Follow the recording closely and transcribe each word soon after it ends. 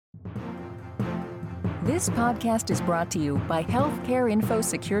This podcast is brought to you by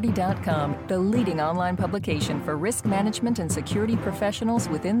HealthcareInfoSecurity.com, the leading online publication for risk management and security professionals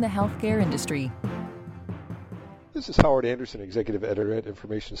within the healthcare industry. This is Howard Anderson, Executive Editor at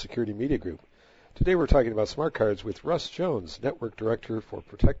Information Security Media Group. Today we're talking about smart cards with Russ Jones, Network Director for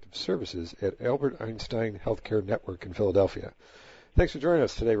Protective Services at Albert Einstein Healthcare Network in Philadelphia. Thanks for joining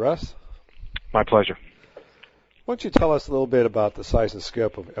us today, Russ. My pleasure. Why don't you tell us a little bit about the size and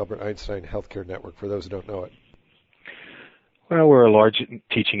scope of Albert Einstein Healthcare Network for those who don't know it? Well, we're a large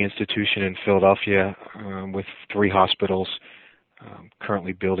teaching institution in Philadelphia with 3 hospitals,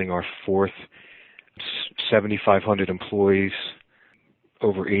 currently building our 4th, 7,500 employees,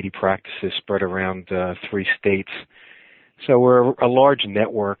 over 80 practices spread around 3 states. So we're a large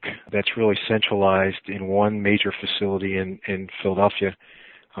network that's really centralized in one major facility in Philadelphia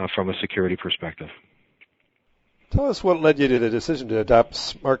from a security perspective. Tell us what led you to the decision to adopt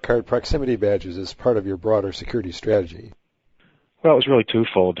smart card proximity badges as part of your broader security strategy. Well, it was really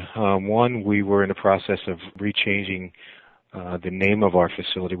twofold. One, we were in the process of rechanging the name of our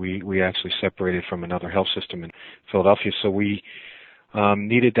facility. We actually separated from another health system in Philadelphia, so we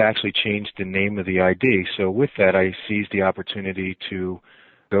needed to actually change the name of the ID. So with that, I seized the opportunity to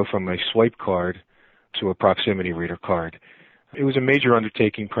go from a swipe card to a proximity reader card. It was a major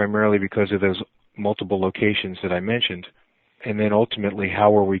undertaking primarily because of those multiple locations that I mentioned, and then ultimately how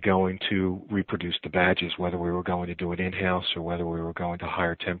were we going to reproduce the badges, whether we were going to do it in-house or whether we were going to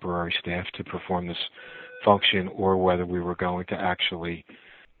hire temporary staff to perform this function or whether we were going to actually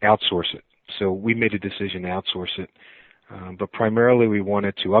outsource it. So we made a decision to outsource it, but primarily we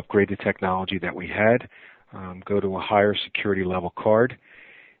wanted to upgrade the technology that we had, go to a higher security level card,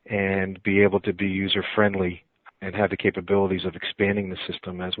 and be able to be user-friendly and have the capabilities of expanding the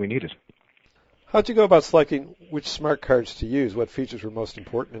system as we needed. How'd you go about selecting which smart cards to use? What features were most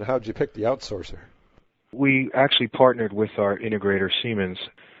important, and how'd you pick the outsourcer? We actually partnered with our integrator, Siemens,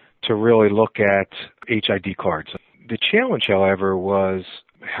 to really look at HID cards. The challenge, however, was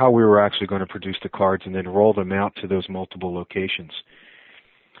how we were actually going to produce the cards and then roll them out to those multiple locations.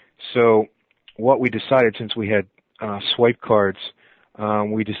 So what we decided, since we had swipe cards,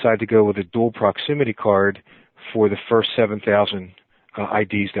 we decided to go with a dual proximity card for the first 7,000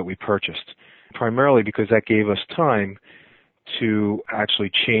 IDs that we purchased, primarily because that gave us time to actually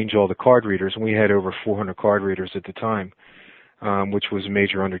change all the card readers. And we had over 400 card readers at the time, which was a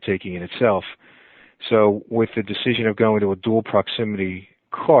major undertaking in itself. So with the decision of going to a dual proximity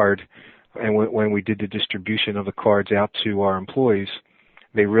card, and when we did the distribution of the cards out to our employees,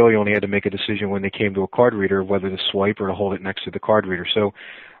 they really only had to make a decision when they came to a card reader whether to swipe or to hold it next to the card reader. So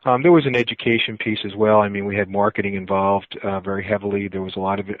there was an education piece as well. I mean, we had marketing involved very heavily. There was a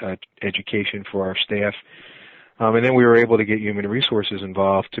lot of education for our staff. And then we were able to get human resources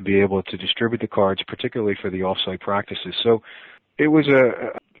involved to be able to distribute the cards, particularly for the off-site practices. So it was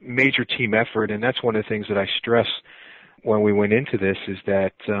a major team effort, and that's one of the things that I stress when we went into this, is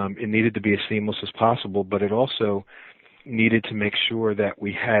that it needed to be as seamless as possible, but it also needed to make sure that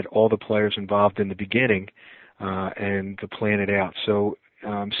we had all the players involved in the beginning and to plan it out. So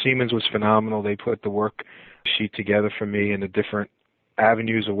Siemens was phenomenal. They put the worksheet together for me and the different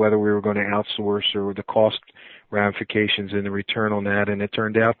avenues of whether we were going to outsource or the cost ramifications and the return on that, and it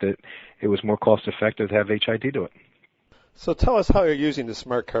turned out that it was more cost effective to have HID do it. So tell us how you're using the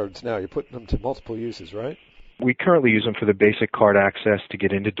smart cards now. You're putting them to multiple uses, right? We currently use them for the basic card access to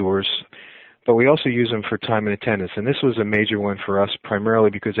get into doors, but we also use them for time and attendance. And this was a major one for us,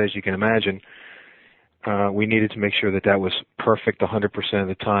 primarily because, as you can imagine, we needed to make sure that that was perfect 100% of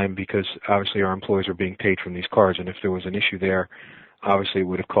the time, because obviously our employees are being paid from these cards, and if there was an issue there, obviously it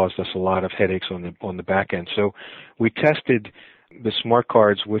would have caused us a lot of headaches on the back end. So we tested the smart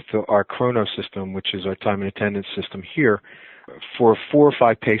cards with our Chrono system, which is our time and attendance system here, for 4 or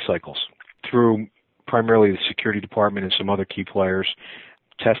 5 pay cycles through primarily the security department and some other key players,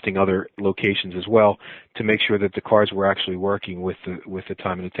 testing other locations as well to make sure that the cards were actually working with the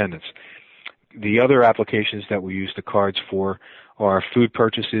time and attendance. The other applications that we use the cards for are food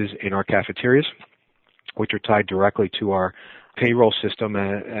purchases in our cafeterias, which are tied directly to our payroll system.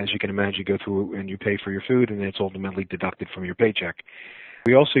 As you can imagine, you go through and you pay for your food, and it's ultimately deducted from your paycheck.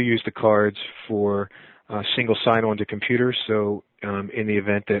 We also use the cards for single sign-on to computers. So in the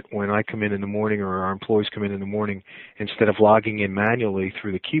event that when I come in the morning or our employees come in the morning, instead of logging in manually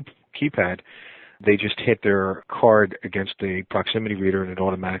through the keypad, they just hit their card against the proximity reader and it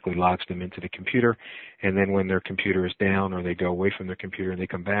automatically logs them into the computer. And then when their computer is down or they go away from their computer and they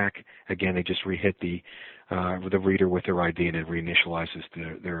come back, again, they just re-hit the reader with their ID and it reinitializes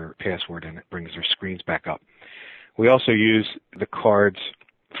their password and it brings their screens back up. We also use the cards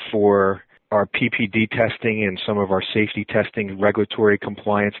for our PPD testing and some of our safety testing, regulatory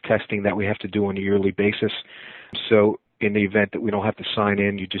compliance testing that we have to do on a yearly basis. So in the event that we don't have to sign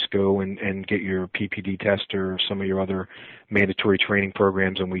in, you just go and get your PPD test or some of your other mandatory training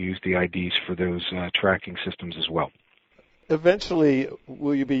programs, and we use the IDs for those tracking systems as well. Eventually,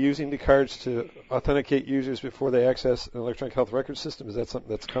 will you be using the cards to authenticate users before they access an electronic health record system? Is that something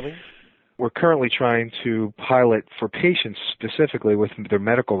that's coming? We're currently trying to pilot for patients specifically with their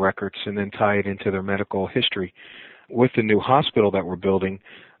medical records and then tie it into their medical history. With the new hospital that we're building,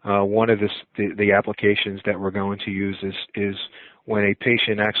 one of the applications that we're going to use is when a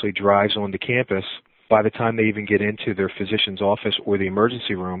patient actually drives onto campus, by the time they even get into their physician's office or the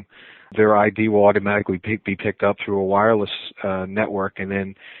emergency room, their ID will automatically be picked up through a wireless network, and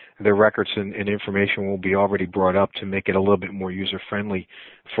then their records and information will be already brought up to make it a little bit more user-friendly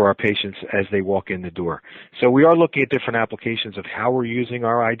for our patients as they walk in the door. So we are looking at different applications of how we're using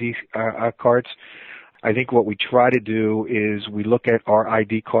our ID cards. I think what we try to do is we look at our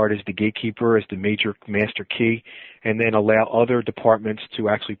ID card as the gatekeeper, as the major master key, and then allow other departments to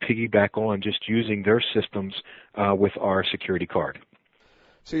actually piggyback on just using their systems with our security card.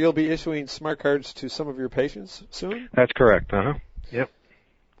 So you'll be issuing smart cards to some of your patients soon? That's correct. Yep.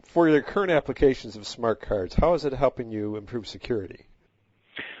 For your current applications of smart cards, how is it helping you improve security?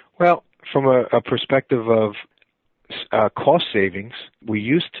 Well, from a perspective of cost savings, we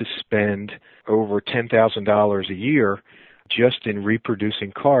used to spend over $10,000 a year just in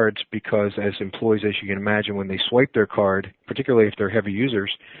reproducing cards because as employees, as you can imagine, when they swipe their card, particularly if they're heavy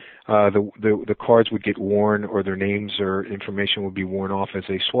users, the cards would get worn or their names or information would be worn off as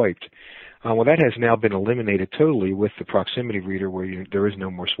they swiped. Well, that has now been eliminated totally with the proximity reader where there is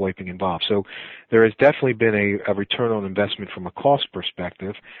no more swiping involved. So there has definitely been a return on investment from a cost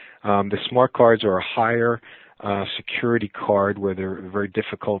perspective. The smart cards are a higher security card where they're very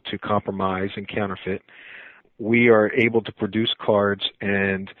difficult to compromise and counterfeit. We are able to produce cards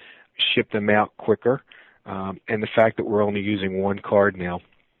and ship them out quicker. And the fact that we're only using one card now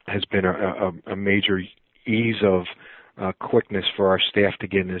has been a major ease of quickness for our staff to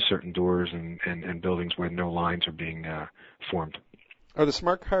get into certain doors and buildings where no lines are being formed. Are the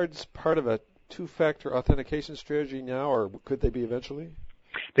smart cards part of a two-factor authentication strategy now, or could they be eventually?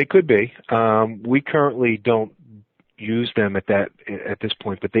 They could be. We currently don't use them at this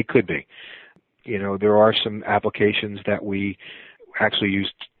point, but they could be. You know, there are some applications that we actually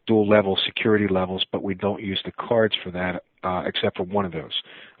use dual-level security levels, but we don't use the cards for that, except for one of those.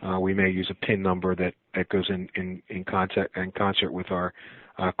 We may use a PIN number that goes in concert with our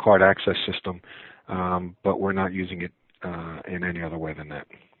card access system, but we're not using it in any other way than that.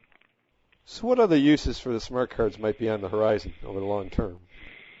 So what other uses for the smart cards might be on the horizon over the long term?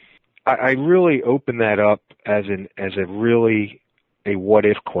 I really open that up as a really a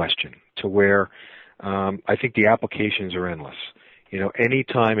what-if question to where I think the applications are endless. You know,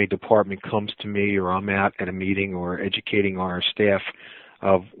 anytime a department comes to me or I'm out at a meeting or educating our staff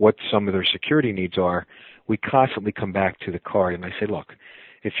of what some of their security needs are, we constantly come back to the card. And I say, look,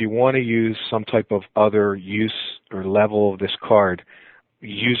 if you want to use some type of other use or level of this card,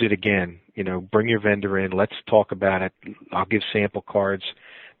 use it again. You know, bring your vendor in. Let's talk about it. I'll give sample cards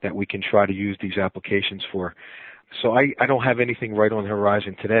that we can try to use these applications for. So I don't have anything right on the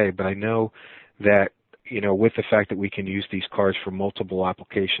horizon today, but I know that, you know, with the fact that we can use these cards for multiple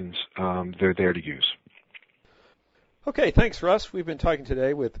applications, they're there to use. Okay, thanks, Russ. We've been talking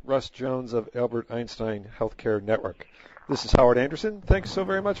today with Russ Jones of Albert Einstein Healthcare Network. This is Howard Anderson. Thanks so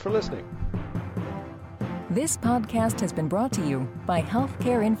very much for listening. This podcast has been brought to you by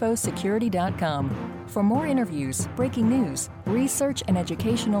HealthcareInfoSecurity.com. For more interviews, breaking news, research, and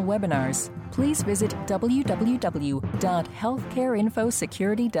educational webinars, please visit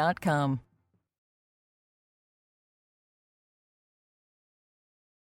www.healthcareinfosecurity.com.